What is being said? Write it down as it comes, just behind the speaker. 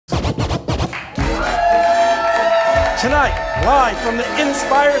Tonight, live from the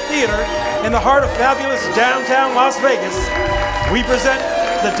Inspire Theater in the heart of fabulous downtown Las Vegas, we present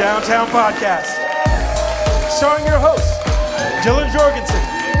the Downtown Podcast. Starring your hosts, Dylan Jorgensen,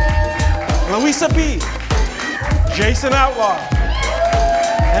 Louisa B., Jason Outlaw,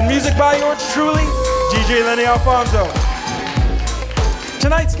 and music by yours truly, DJ Lenny Alfonso.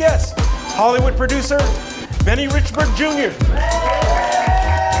 Tonight's guest, Hollywood producer, Bennie Richburg Jr.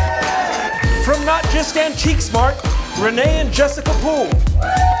 From Not Just Antiques Mart, Renee and Jessica Poole.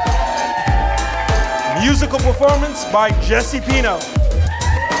 Musical performance by Jesse Pino.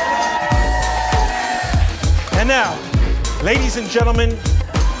 And now, ladies and gentlemen,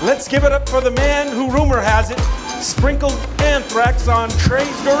 let's give it up for the man who, rumor has it, sprinkled anthrax on Trey's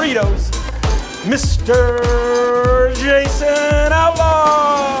Doritos, Mr. Jason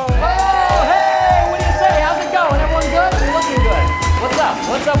Outlaw. Oh, hey, what do you say? How's it going? Everyone good? You're looking good. What's up?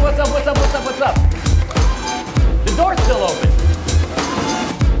 What's up? What's up? What's up? What's up? What's up? The door's still open.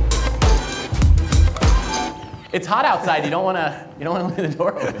 It's hot outside. You don't want to leave the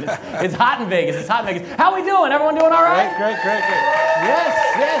door open. It's hot in Vegas. It's hot in Vegas. How we doing? Everyone doing all right? Great.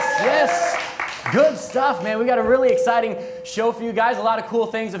 Yes. Good stuff, man. We got a really exciting show for you guys. A lot of cool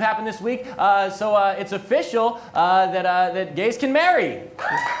things have happened this week. So it's official that gays can marry.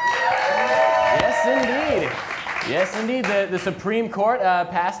 Yes, indeed. The Supreme Court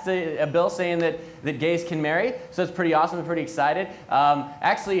passed a bill saying that gays can marry. So it's pretty awesome. I'm pretty excited.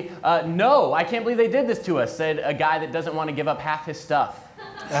 Actually, no, I can't believe they did this to us, said a guy that doesn't want to give up half his stuff.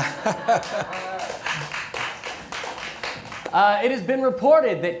 It has been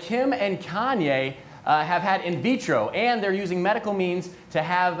reported that Kim and Kanye have had in vitro, and they're using medical means to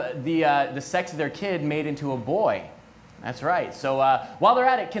have the sex of their kid made into a boy. That's right. So while they're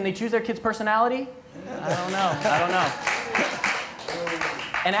at it, can they choose their kid's personality? I don't know.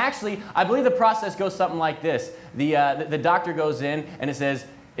 And actually, I believe the process goes something like this. The doctor goes in, and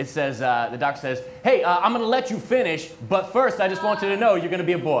the doctor says, hey, I'm going to let you finish, but first I just want you to know you're going to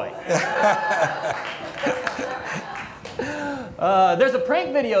be a boy. There's a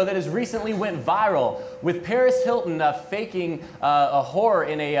prank video that has recently went viral with Paris Hilton faking a horror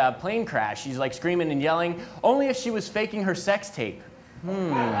in a plane crash. She's like screaming and yelling, only if she was faking her sex tape.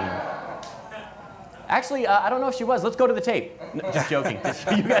 Actually, I don't know if she was. Let's go to the tape. No, just joking.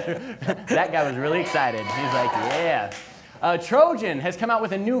 That guy was really excited. He's like, yeah. Trojan has come out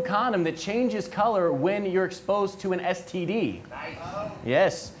with a new condom that changes color when you're exposed to an STD. Nice.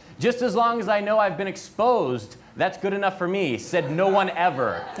 Yes. Just as long as I know I've been exposed, that's good enough for me, said no one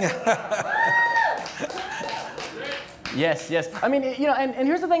ever. Yes. I mean, and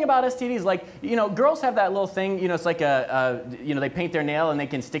here's the thing about STDs, like, girls have that little thing, it's like they paint their nail and they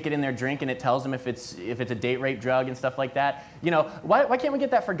can stick it in their drink and it tells them if it's a date rape drug and stuff like that. Why can't we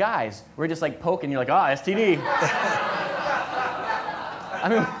get that for guys? We're just like poking, you're like, STD. I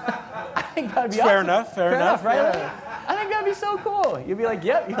mean, I think that'd be awesome. Fair enough, right? Yeah. I think that'd be so cool. You'd be like,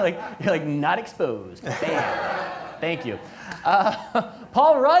 yep. You're like not exposed. Bam. Thank you.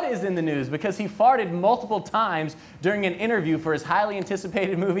 Paul Rudd is in the news because he farted multiple times during an interview for his highly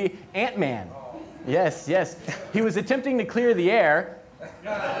anticipated movie, Ant-Man. Yes. He was attempting to clear the air.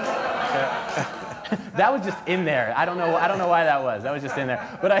 That was just in there. I don't know why that was. That was just in there.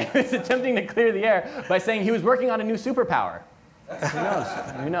 But I was attempting to clear the air by saying he was working on a new superpower.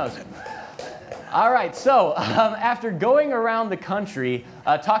 Who knows? All right, so after going around the country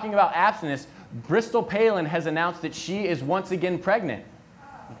talking about abstinence, Bristol Palin has announced that she is once again pregnant.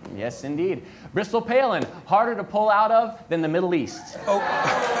 Yes, indeed. Bristol Palin, harder to pull out of than the Middle East. Oh.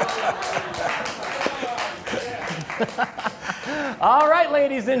 All right,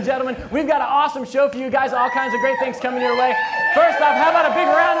 ladies and gentlemen, we've got an awesome show for you guys. All kinds of great things coming your way. First off, how about a big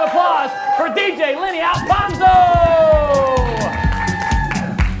round of applause for DJ Lenny Alfonso?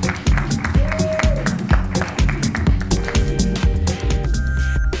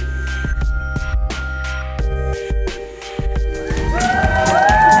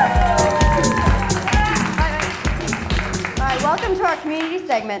 Welcome to our community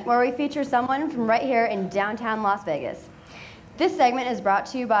segment where we feature someone from right here in downtown Las Vegas. This segment is brought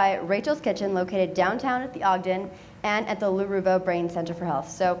to you by Rachel's Kitchen, located downtown at the Ogden and at the Lou Ruvo Brain Center for Health.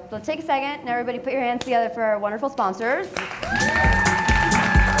 So let's take a second and everybody put your hands together for our wonderful sponsors.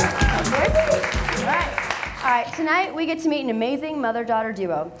 All right, tonight we get to meet an amazing mother-daughter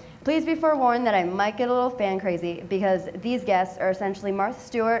duo. Please be forewarned that I might get a little fan crazy because these guests are essentially Martha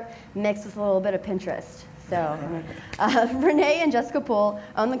Stewart mixed with a little bit of Pinterest. So, Renee and Jessica Poole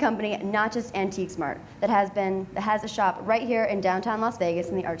own the company Not Just Antiques Mart that has a shop right here in downtown Las Vegas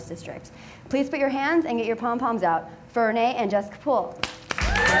in the Arts District. Please put your hands and get your pom-poms out for Renee and Jessica Poole.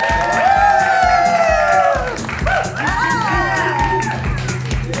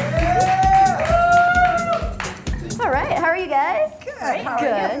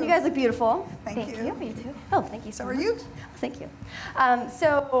 beautiful. Thank you. You too. Oh, thank you So so are much. you? Thank you. As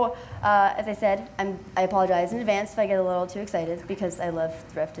I said, I apologize in advance if I get a little too excited because I love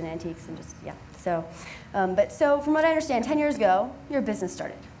thrift and antiques and just, yeah. So, so from what I understand, 10 years ago, your business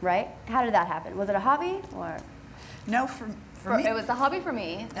started, right? How did that happen? Was it a hobby or? No, for me. It was a hobby for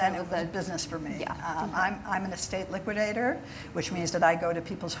me. And it was a business for me. Yeah. I'm an estate liquidator, which means that I go to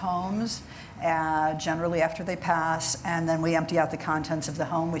people's homes, generally after they pass, and then we empty out the contents of the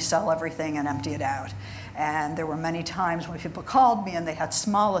home. We sell everything and empty it out. And there were many times when people called me and they had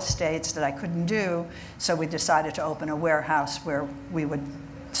small estates that I couldn't do, so we decided to open a warehouse where we would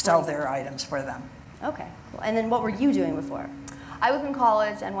sell their items for them. Okay, cool. And then what were you doing before? I was in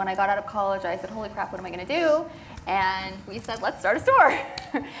college, and when I got out of college, I said, holy crap, what am I going to do? And we said, let's start a store.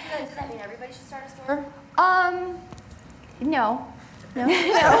 Does that mean everybody should start a store? No. No?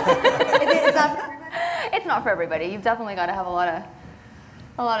 It's not for everybody? It's not for everybody. You've definitely got to have a lot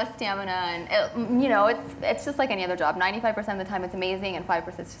of stamina, and it's just like any other job. 95% of the time it's amazing, and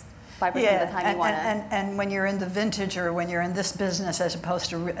 5% is just 5% of the time you want to. And when you're in the vintage or when you're in this business as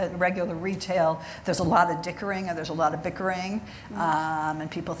opposed to regular retail, there's a lot of dickering and there's a lot of bickering, and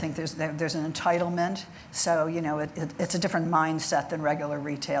people think there's an entitlement. So it's a different mindset than regular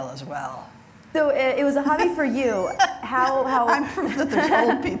retail as well. So it was a hobby for you. How? I'm proof that there's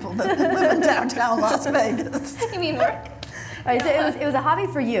old people that live in downtown Las Vegas. You mean work? All right, so it was a hobby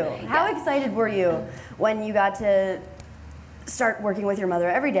for you. How excited were you when you got to start working with your mother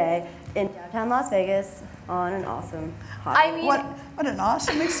every day in downtown Las Vegas on an awesome hobby? I mean, what an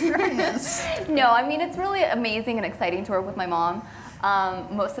awesome experience. No, I mean, it's really amazing and exciting to work with my mom.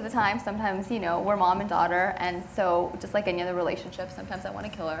 Most of the time, sometimes, we're mom and daughter, and so just like any other relationship, sometimes I want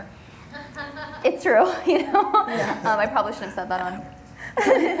to kill her. It's true, I probably shouldn't have said that on.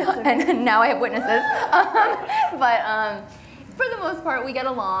 And now I have witnesses. But for the most part, we get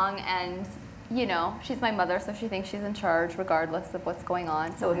along, and she's my mother, so she thinks she's in charge regardless of what's going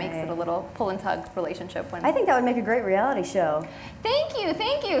on. So it makes it a little pull and tug relationship. I think that would make a great reality show. Thank you.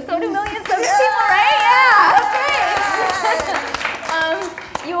 So do millions of people, right? Yeah, that's great.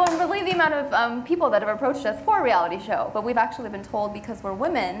 You won't believe the amount of people that have approached us for a reality show, but we've actually been told because we're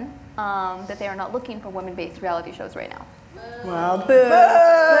women that they are not looking for women-based reality shows right now. Well, boo. Boo.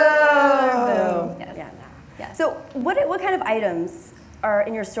 Yes. Yeah, no. Yes. So what kind of items are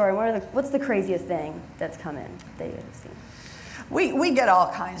in your store, and what's the craziest thing that's come in that you have seen? We get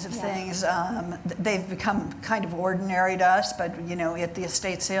all kinds of things. They've become kind of ordinary to us, but at the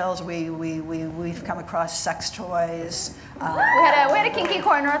estate sales, we've come across sex toys. We had a kinky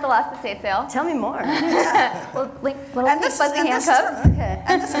corner at the last estate sale. Tell me more. Little fuzzy handcuffs.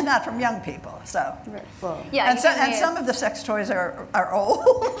 And this is not from young people, so. Well, Yeah, and some of the sex toys are old.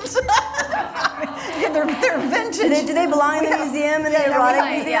 They're vintage. do they belong in the museum, in the erotic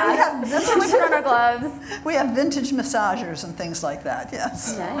museum? Yeah. That's what we put on our gloves. We have vintage massagers and things like that.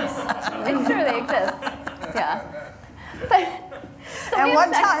 Yes. Nice. It's true, they exist. Yeah. So And we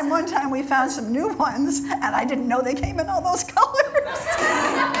have one time we found some new ones, and I didn't know they came in all those colors. Give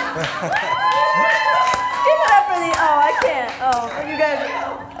it up for the, I can't. Oh, you guys,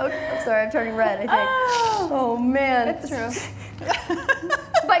 I'm sorry, I'm turning red, I think. Oh man. It's true.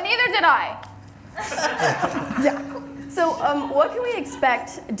 But neither did I. Yeah. So what can we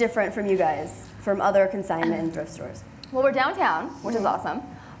expect different from you guys, from other consignment and thrift stores? Well, we're downtown, which is awesome.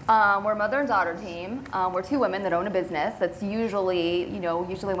 We're a mother and daughter team. We're two women that own a business that's usually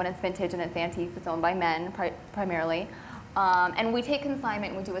when it's vintage and it's antiques, it's owned by men primarily. And we take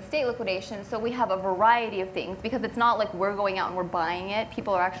consignment and we do estate liquidation, so we have a variety of things because it's not like we're going out and we're buying it.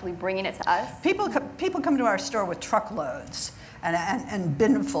 People are actually bringing it to us. People come to our store with truckloads and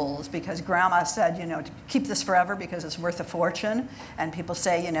binfuls because Grandma said, to keep this forever because it's worth a fortune. And people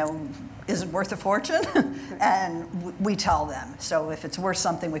say, is it worth a fortune? And we tell them. So if it's worth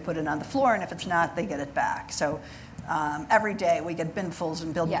something, we put it on the floor, and if it's not, they get it back. So every day we get binfuls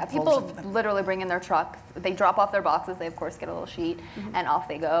and binfuls. Yeah, people literally bring in their trucks. They drop off their boxes. They, of course, get a little sheet, and off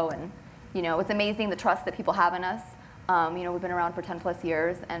they go. And, it's amazing the trust that people have in us. We've been around for 10 plus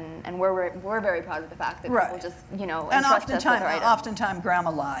years, and we're very proud of the fact that people just, and entrust us with their items. oftentimes Grandma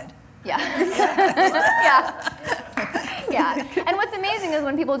lied. Yeah. Yeah. And what's amazing is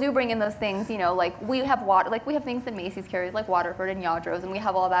when people do bring in those things, like we have things that Macy's carries, like Waterford and Yadros, and we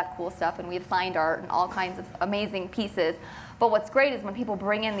have all that cool stuff, and we have signed art and all kinds of amazing pieces. But what's great is when people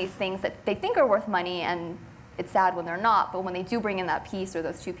bring in these things that they think are worth money, and it's sad when they're not, but when they do bring in that piece or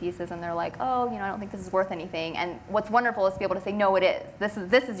those two pieces and they're like, I don't think this is worth anything. And what's wonderful is to be able to say, no, it is.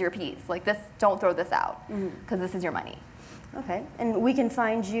 This is your piece. Like, don't throw this out because this is your money. Okay, and we can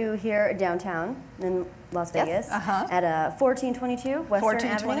find you here downtown in Las Vegas at 1422 Western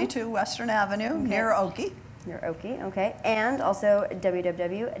Avenue. 1422 Western Avenue, near Oakey. Near Oakey, okay. And also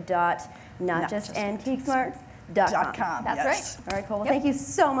www.notjustantiquesmart.com. That's right. All right, cool. Well, thank you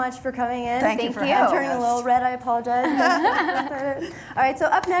so much for coming in. Thank you for I'm having turning us. a little red, I apologize. All right, so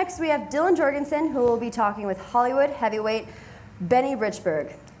up next we have Dylan Jorgensen, who will be talking with Hollywood heavyweight Bennie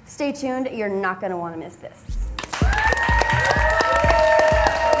Richburg. Stay tuned, you're not going to want to miss this.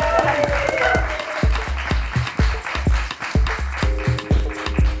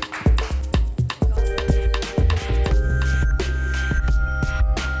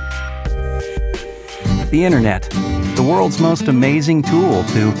 The internet, the world's most amazing tool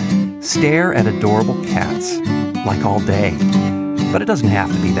to stare at adorable cats, like all day. But it doesn't have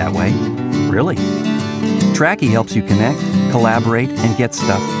to be that way, really. Tracky helps you connect, collaborate, and get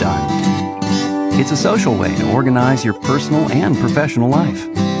stuff done. It's a social way to organize your personal and professional life.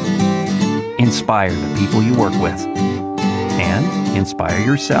 Inspire the people you work with. And inspire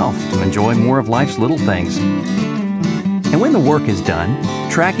yourself to enjoy more of life's little things. And when the work is done,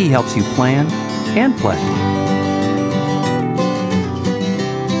 Tracky helps you plan and play.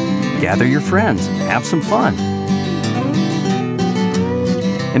 Gather your friends, have some fun.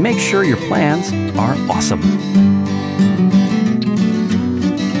 And make sure your plans are awesome.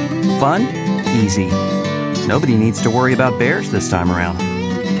 Fun? Easy. Nobody needs to worry about bears this time around.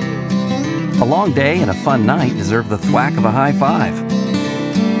 A long day and a fun night deserve the thwack of a high five.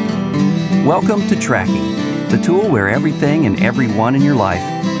 Welcome to Tracky, the tool where everything and everyone in your life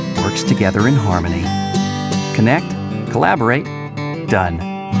works together in harmony. Connect, collaborate, done.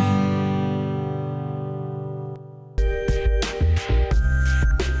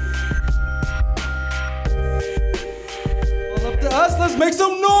 Well, up to us, let's make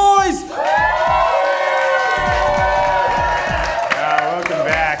some noise! Welcome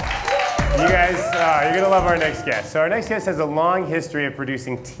back. You guys, you're gonna love our next guest. So our next guest has a long history of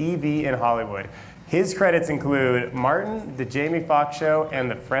producing TV in Hollywood. His credits include Martin, The Jamie Foxx Show,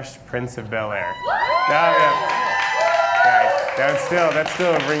 and The Fresh Prince of Bel-Air. That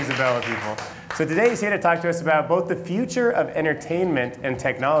still rings a bell with people. So today he's here to talk to us about both the future of entertainment and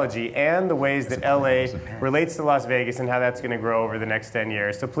technology and the ways that LA relates to Las Vegas and how that's going to grow over the next 10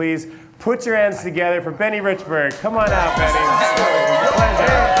 years. So please put your hands together for Bennie Richburg. Come on out, Bennie.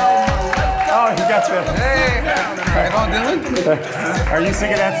 Oh, you got the... Hey, how you doing, Dylan? Are you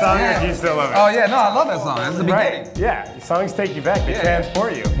singing that song or do you still love it? Oh yeah, no, I love that song. That's the beginning. Right, yeah. Songs take you back, they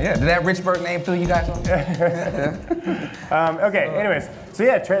transport you. Yeah, did that Richburg name through you guys? Okay, anyways, so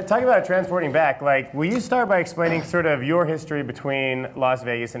yeah, talking about transporting back, like, will you start by explaining sort of your history between Las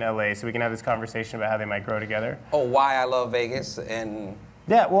Vegas and LA so we can have this conversation about how they might grow together? Oh, why I love Vegas and...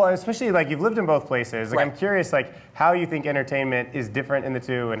 Yeah, well, especially like you've lived in both places. Like, Right. I'm curious, like, how you think entertainment is different in the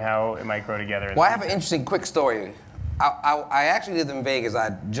two and how it might grow together. Well, I have an interesting quick story. I actually lived in Vegas.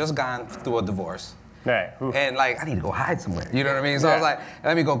 I'd just gone through a divorce. Right. Oof. And like, I need to go hide somewhere. You know what I mean? So I was like,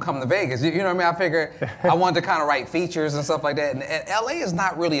 let me go come to Vegas. You know what I mean? I figured I wanted to kind of write features and stuff like that. And LA is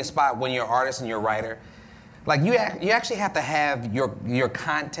not really a spot when you're an artist and you're a writer. Like you actually have to have your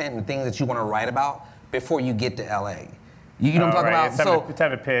content and things that you want to write about before you get to LA. You know what I'm talking about? It's time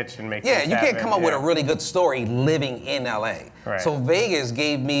to pitch and make Yeah, things you can't happen. come up with a really good story living in LA. Right. So Vegas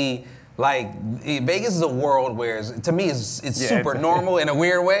gave me, like, Vegas is a world where, to me, it's super normal in a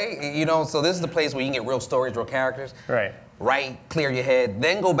weird way, you know? So this is the place where you can get real stories, real characters. Right. Write, clear your head,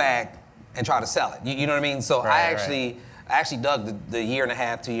 then go back and try to sell it. You know what I mean? So I actually dug the year and a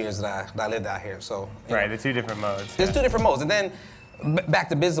half, 2 years that I lived out here. So Right, the two different modes. there's two different modes. And then back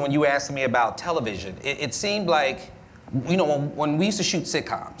to business, when you asked me about television, it seemed like, you know, when we used to shoot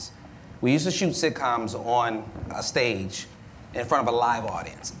sitcoms, on a stage in front of a live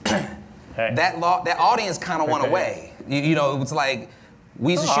audience. Hey. That audience kind of went away. You know, it was like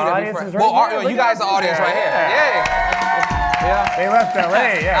we used to shoot every audience is Friday. right here. You guys are the audience right here. Yeah. They left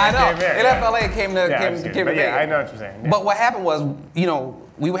LA, yeah. I know. Came here, They left LA, came to but yeah, Vegas. I know what you're saying. Yeah. But what happened was, you know,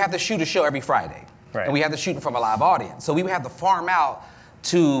 we would have to shoot a show every Friday. Right. And we had to shoot it from a live audience. So we would have to farm out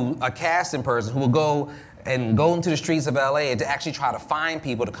to a casting person who would go into the streets of LA to actually try to find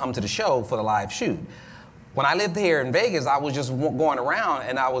people to come to the show for the live shoot. When I lived here in Vegas, I was just going around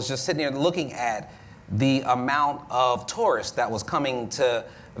and I was just sitting there looking at the amount of tourists that was coming to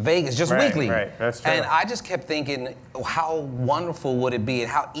Vegas just weekly. Right, that's true. And I just kept thinking, how wonderful would it be and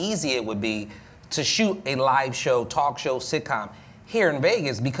how easy it would be to shoot a live show, talk show, sitcom here in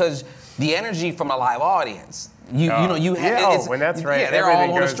Vegas, because the energy from a live audience. You have when that's right, they're all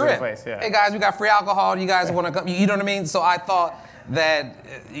everything on the goes into strip. place, yeah. Hey guys, we got free alcohol. You guys want to come? You know what I mean? So I thought that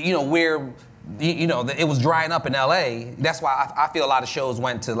where it was drying up in LA. That's why I feel a lot of shows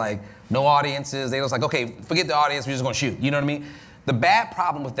went to like no audiences. They was like, okay, forget the audience, we're just gonna shoot. You know what I mean? The bad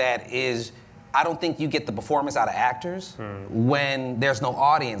problem with that is I don't think you get the performance out of actors when there's no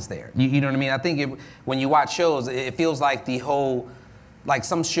audience there. You know what I mean? I think when you watch shows, it feels like the whole, like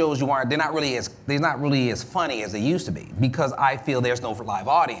some shows they're not really as funny as they used to be because I feel there's no live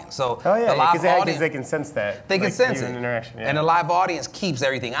audience. So the live audience, they can sense that. They can sense it. Interaction, yeah. And the live audience keeps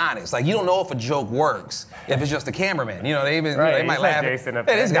everything honest. Like you don't know if a joke works if it's just the cameraman. You know, they might laugh. Jason up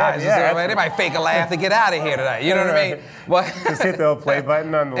hey, this guy's they might fake a laugh to get out of here tonight. You know what I mean? But just hit the little play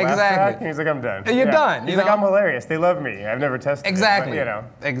button on the laugh track, and he's like, I'm done. You're done. He's like, I'm hilarious. They love me. I've never tested exactly. it,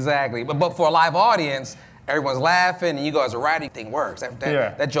 but, Exactly. But for a live audience, everyone's laughing, and you go as a writer, thing works.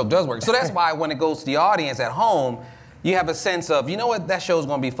 That joke does work. So that's why when it goes to the audience at home, you have a sense of, you know what, that show's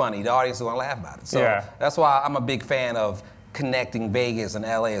gonna be funny. The audience is gonna laugh about it. So that's why I'm a big fan of connecting Vegas and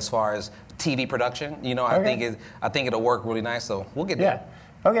LA as far as TV production. You know, I think it'll work really nice. So we'll get there.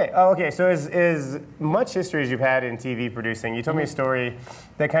 Okay. Okay. So as much history as you've had in TV producing, you told me a story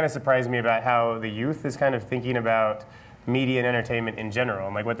that kind of surprised me about how the youth is kind of thinking about media and entertainment in general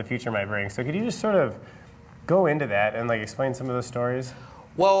and like what the future might bring. So could you just sort of go into that and like explain some of those stories?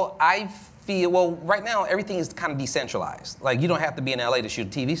 Well, right now everything is kind of decentralized. Like you don't have to be in LA to shoot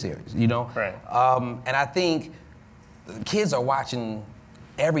a TV series, you know? Right. And I think kids are watching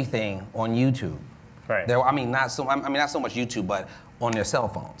everything on YouTube. Right. Not so much YouTube, but on their cell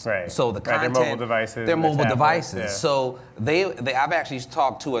phones. Right. So the content, their mobile devices. Their mobile devices. Yeah. So I've actually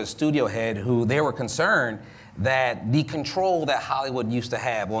talked to a studio head who they were concerned that the control that Hollywood used to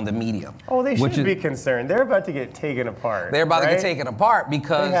have on the medium. Oh, they should be concerned. They're about to get taken apart. They're about to get taken apart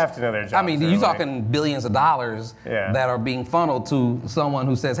because they have to know their jobs. I mean, you're talking billions of dollars that are being funneled to someone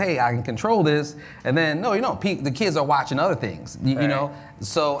who says, "Hey, I can control this," and then the kids are watching other things. You know,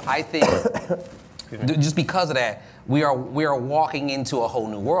 so I think just because of that, we are walking into a whole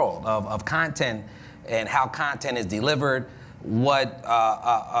new world of content and how content is delivered. What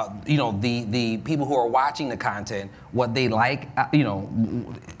the people who are watching the content, what they like,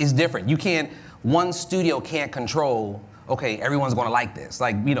 is different. One studio can't control. Okay, everyone's going to like this.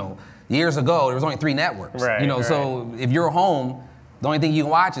 Like years ago, there was only 3 networks. Right. So if you're home, the only thing you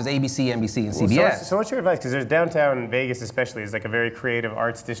can watch is ABC, NBC, and CBS. So what's your advice? Because there's downtown Vegas, especially, is like a very creative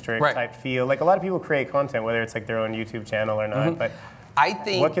arts district type feel. Like a lot of people create content, whether it's like their own YouTube channel or not, but. I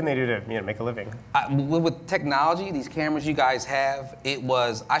think. What can they do to make a living? With technology, these cameras you guys have,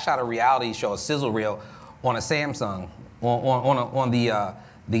 I shot a reality show, a sizzle reel, on a Samsung, on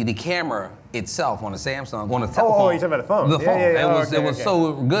the camera itself on a Samsung, on a telephone. Oh, you're talking about the phone. The phone. It was okay.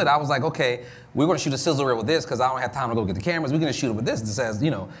 so good. I was like, okay, we're going to shoot a sizzle reel with this because I don't have time to go get the cameras. We're going to shoot it with this. It says,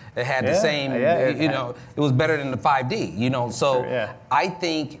 it had the same, it was better than the 5D, So I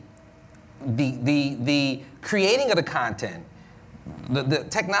think the creating of the content, the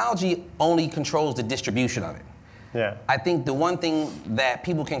technology only controls the distribution of it. Yeah. I think the one thing that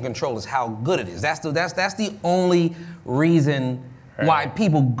people can control is how good it is. That's the only reason why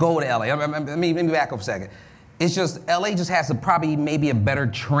people go to LA. Let me back up a second. It's just LA just has maybe a better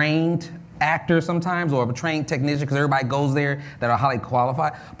trained actor sometimes or a trained technician because everybody goes there that are highly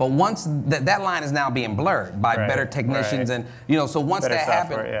qualified. But once that line is now being blurred by better technicians and so once better that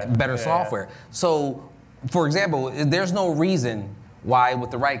happens, better software. Yeah. So for example, there's no reason why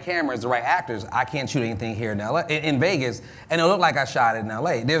with the right cameras, the right actors, I can't shoot anything here in LA, in Vegas, and it'll look like I shot it in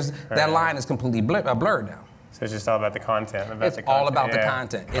LA. That line is completely blurred now. So it's just all about the content. It's all about the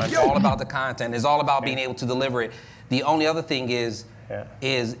content. It's all about the content. It's all about being able to deliver it. The only other thing is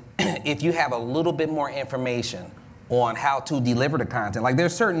if you have a little bit more information on how to deliver the content. Like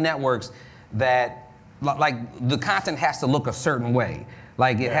there's certain networks that, like the content has to look a certain way.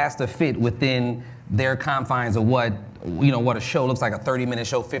 Like it has to fit within their confines of what a show looks like, a 30-minute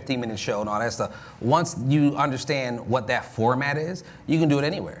show, 15-minute show, and all that stuff. Once you understand what that format is, you can do it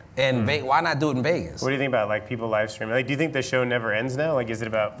anywhere. And why not do it in Vegas? What do you think about like people live streaming? Like, do you think the show never ends now? Like, is it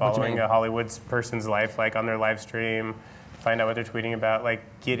about following a Hollywood person's life, like on their live stream, find out what they're tweeting about, like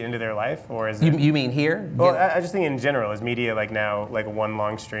get into their life, or is it? You mean here? Well, I just think in general, is media like now like one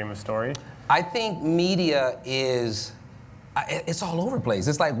long stream of story? I think media is, it's all over the place.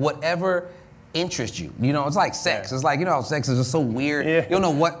 It's like whatever interest you. It's like sex. It's like, sex is just so weird. Yeah. You don't know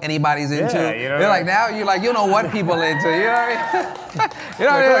what anybody's into. They're like, now you don't know what people are into. You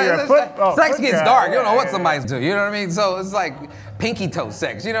know what I mean? Sex gets dark. You don't know what somebody's into. You know what I mean? So it's like pinky toe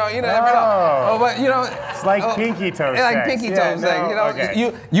sex. You never know. But it's like pinky toe sex. Like pinky toe sex.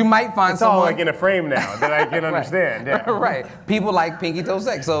 You might find someone. It's all like in a frame now that I can understand. Yeah. Right. People like pinky toe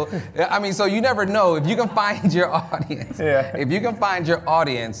sex. So so you never know if you can find your audience. Yeah. If you can find your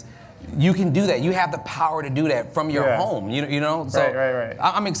audience, you can do that. You have the power to do that from your home. You know. So right.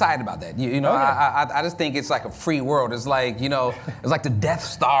 I'm excited about that. You know, I just think it's like a free world. It's like, you know, it's like the Death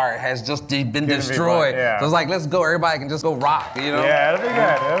Star has just been destroyed. So it's like, let's go. Everybody can just go rock. You know. Yeah, it'll be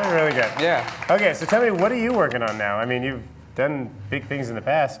good. It'll be really good. Yeah. Okay, so tell me, what are you working on now? I mean, you've done big things in the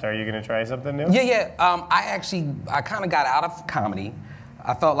past. Are you going to try something new? Yeah. I kind of got out of comedy.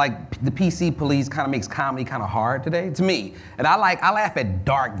 I felt like the PC police kind of makes comedy kind of hard today, to me. And I laugh at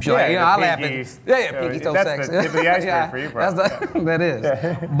dark joy. Yeah, you know, I laugh at Pinky so that's sex. the tip of the iceberg for you, bro. That is.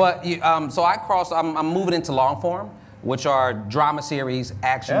 But so I'm moving into long form, which are drama series,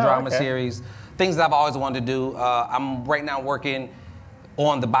 action drama series, things that I've always wanted to do. I'm right now working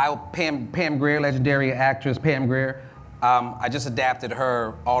on the Pam Grier, legendary actress Pam Grier. I just adapted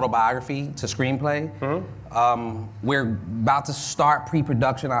her autobiography to screenplay. We're about to start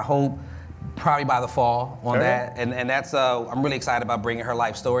pre-production, I hope, probably by the fall on that. And that's I'm really excited about bringing her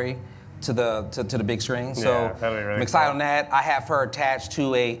life story to the big screen. So really I'm excited on that. I have her attached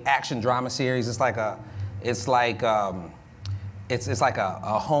to a action drama series. It's like a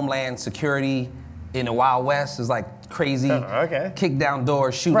Homeland Security in the Wild West. It's like crazy, kick down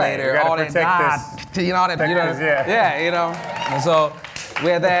doors, shoot later, all that. You know, all that. You know, you know. And so we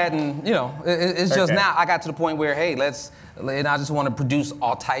had that, and you know, it's just now I got to the point where, hey, and I just want to produce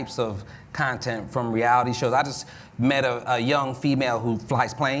all types of content from reality shows. I just met a young female who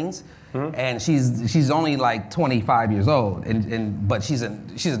flies planes. And she's only like 25 years old, but she's a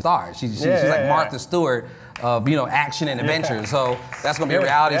star. She's like Martha Stewart of, you know, action and adventure. So that's gonna be a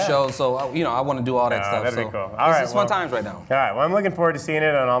reality show. So you know, I want to do all that stuff. That'd be cool. It's fun times right now. All right. Well, I'm looking forward to seeing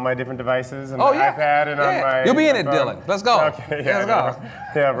it on all my different devices, and my iPad, and on my. You'll be in it, Dylan. Let's go. Okay. Let's go.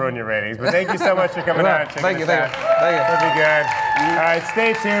 Yeah, ruin your ratings. But thank you so much for coming out. Thank you. That'd be good. All right,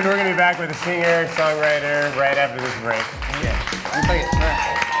 stay tuned. We're gonna be back with a singer, songwriter right after this break. Thank you.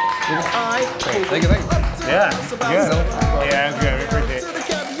 Thank you. Yeah, good. Yeah, it's good. We appreciate it.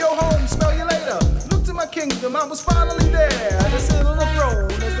 Your home, smell you later. Look to my kingdom, I was finally there. To sit on the throne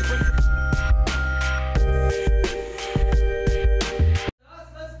as the prince.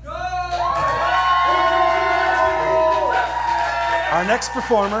 Let's go! Our next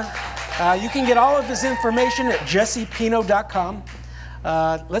performer, you can get all of his information at jessepino.com.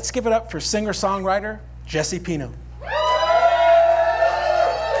 Let's give it up for singer-songwriter Jesse Pino.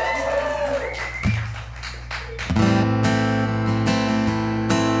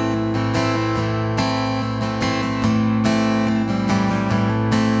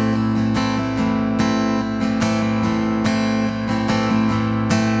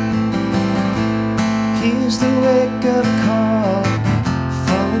 Here's the wake-up call,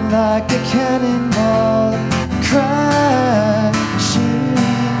 falling like a cannonball, crashing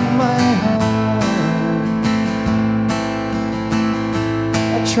my home.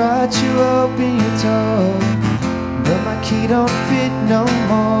 I tried to open your door, but my key don't fit no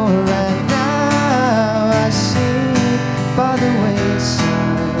more. And now I sit by the wayside.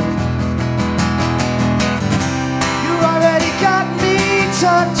 You already got me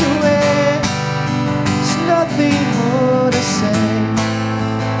tucked away. Nothing more to say,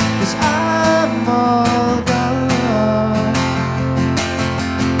 'cause I'm all gone.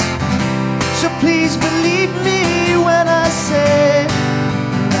 So please believe me when I say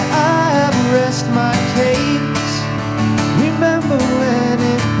that I have rest my case. Remember when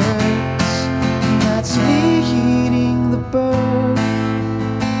it hurts, that's me eating the bird.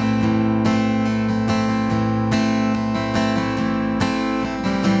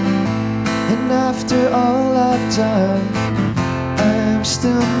 And after all I've done, I'm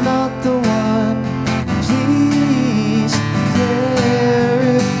still not the one. Please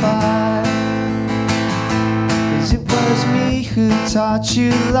clarify, 'cause it was me who taught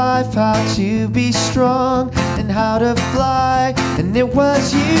you life, how to be strong and how to fly. And it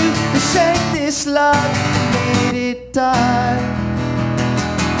was you who saved this love and made it die.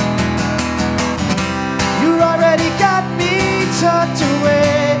 You already got me tucked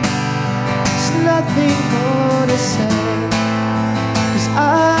away. Nothing more to say, 'cause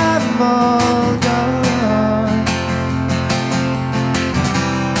I'm all gone.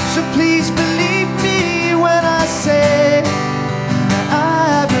 So please believe me when I say that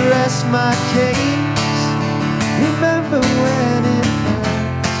I've rest my case. Remember when it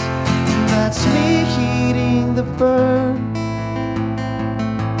hurts, that's me eating the bird.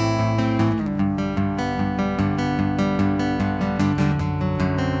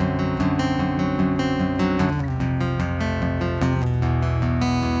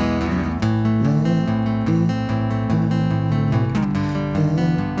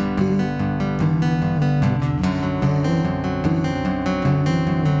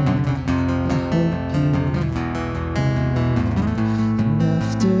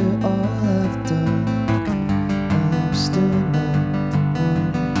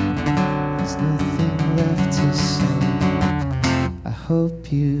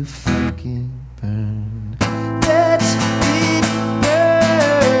 hope you fucking burn. Let it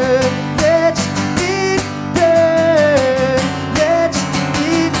burn. Let it burn. Let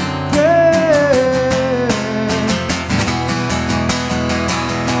it burn.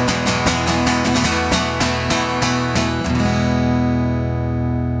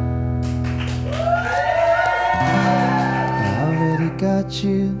 I already got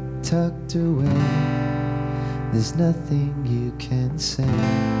you tucked away. There's nothing you can say,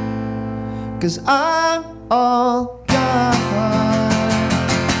 'cause I'm all gone.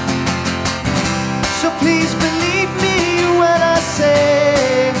 So please believe me when I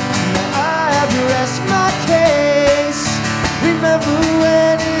say that I've rest my case. Remember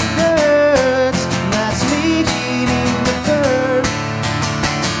when it hurts, that's me eating the bird.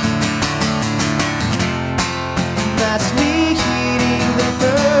 That's me eating the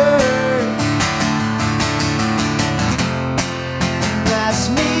bird. That's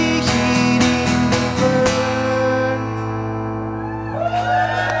me eating the bird.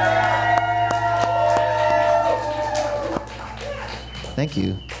 Thank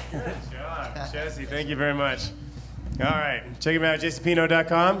you. Good job, Jesse. Thank you very much. All right, check him out,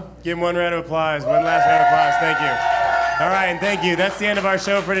 jessepino.com. Give him one round of applause. One last round of applause. Thank you. All right, and thank you. That's the end of our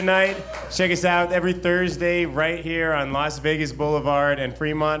show for tonight. Check us out every Thursday right here on Las Vegas Boulevard and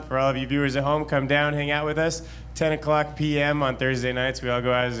Fremont. For all of you viewers at home, come down, hang out with us. 10 o'clock p.m. on Thursday nights. We all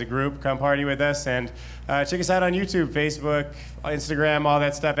go out as a group. Come party with us. And check us out on YouTube, Facebook, Instagram, all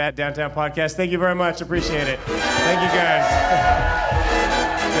that stuff at Downtown Podcast. Thank you very much. Appreciate it. Thank you, guys.